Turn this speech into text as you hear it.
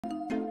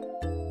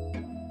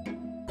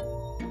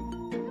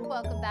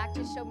Welcome back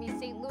to Show Me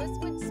St. Louis.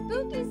 When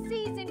spooky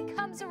season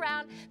comes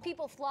around,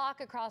 people flock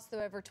across the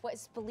river to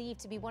what's believed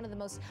to be one of the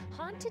most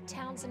haunted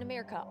towns in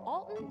America,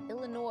 Alton,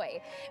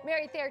 Illinois.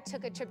 Mary Thayer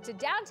took a trip to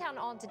downtown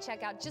Alton to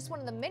check out just one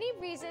of the many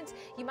reasons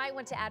you might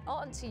want to add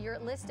Alton to your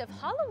list of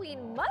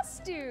Halloween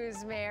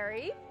must-dos,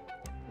 Mary.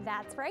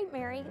 That's right,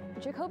 Mary.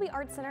 Jacoby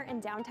Arts Center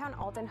in downtown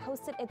Alton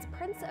hosted its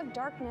Prince of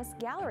Darkness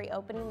gallery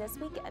opening this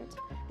weekend.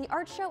 The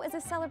art show is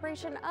a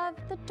celebration of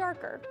the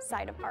darker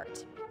side of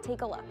art.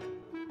 Take a look.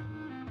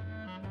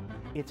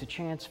 It's a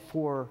chance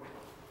for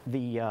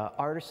the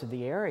artists of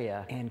the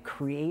area and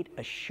create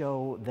a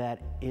show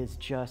that is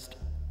just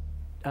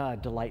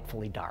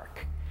delightfully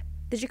dark.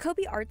 The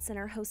Jacoby Arts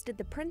Center hosted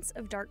the Prince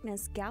of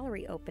Darkness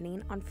gallery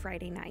opening on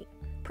Friday night.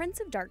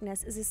 Prince of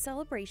Darkness is a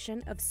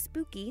celebration of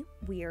spooky,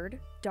 weird,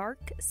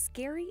 dark,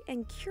 scary,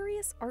 and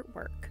curious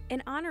artwork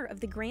in honor of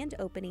the grand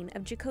opening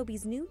of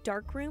Jacoby's new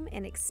darkroom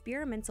and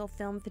experimental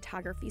film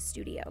photography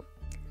studio.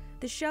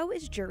 The show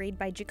is juried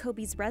by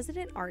Jacoby's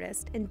resident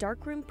artist and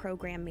darkroom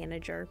program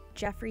manager,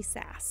 Jeffrey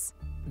Sass.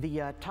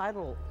 The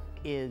title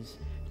is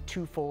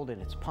twofold in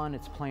its pun,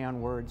 its play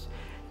on words.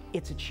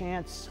 It's a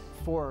chance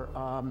for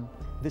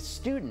the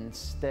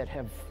students that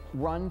have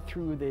run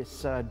through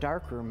this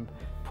darkroom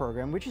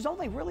program, which is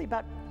only really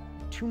about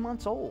 2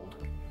 months old.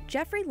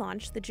 Jeffrey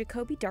launched the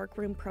Jacoby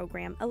Darkroom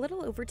program a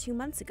little over 2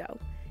 months ago,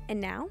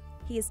 and now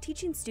he is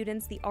teaching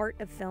students the art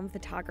of film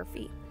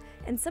photography.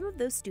 And some of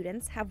those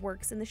students have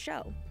works in the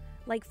show,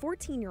 like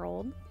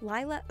 14-year-old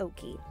Lila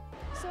Oki.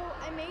 So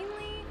I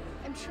mainly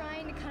am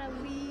trying to kind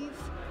of leave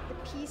the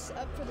piece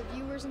up for the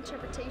viewer's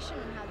interpretation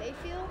and how they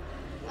feel,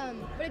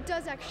 but it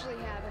does actually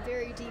have a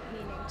very deep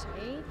meaning to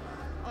me.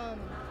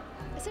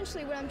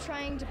 Essentially what I'm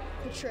trying to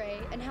portray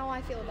and how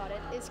I feel about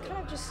it is kind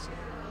of just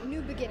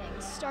new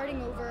beginnings,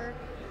 starting over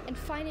and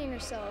finding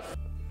yourself.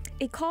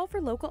 A call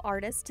for local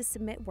artists to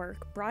submit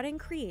work brought in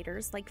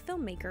creators like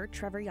filmmaker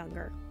Trevor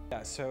Younger.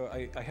 Yeah, so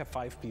I have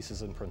 5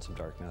 pieces in Prince of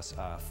Darkness,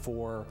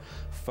 4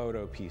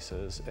 photo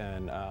pieces,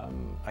 and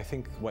I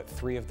think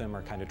 3 of them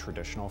are kind of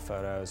traditional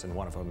photos, and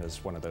one of them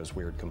is one of those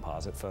weird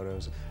composite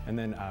photos. And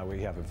then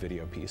we have a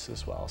video piece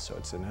as well, so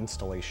it's an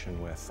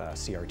installation with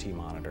CRT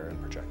monitor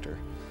and projector,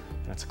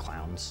 and it's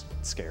clowns,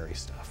 scary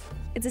stuff.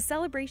 It's a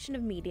celebration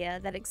of media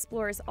that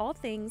explores all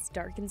things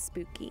dark and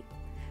spooky.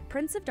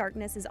 Prince of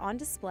Darkness is on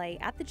display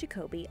at the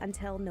Jacoby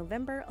until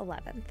November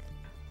 11th.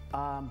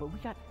 But we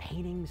got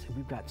paintings,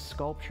 we've got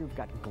sculpture, we've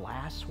got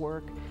glass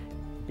work,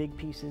 big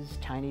pieces,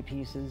 tiny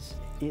pieces.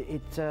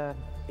 It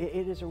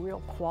is a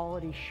real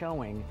quality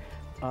showing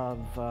of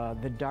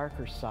the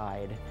darker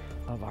side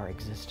of our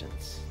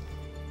existence.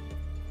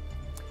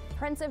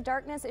 Prince of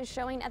Darkness is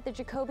showing at the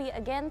Jacoby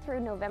again through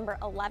November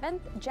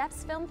 11th.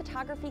 Jeff's film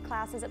photography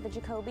classes at the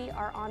Jacoby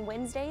are on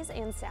Wednesdays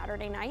and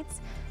Saturday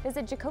nights.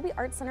 Visit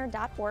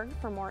jacobyartscenter.org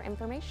for more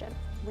information.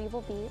 We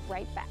will be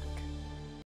right back.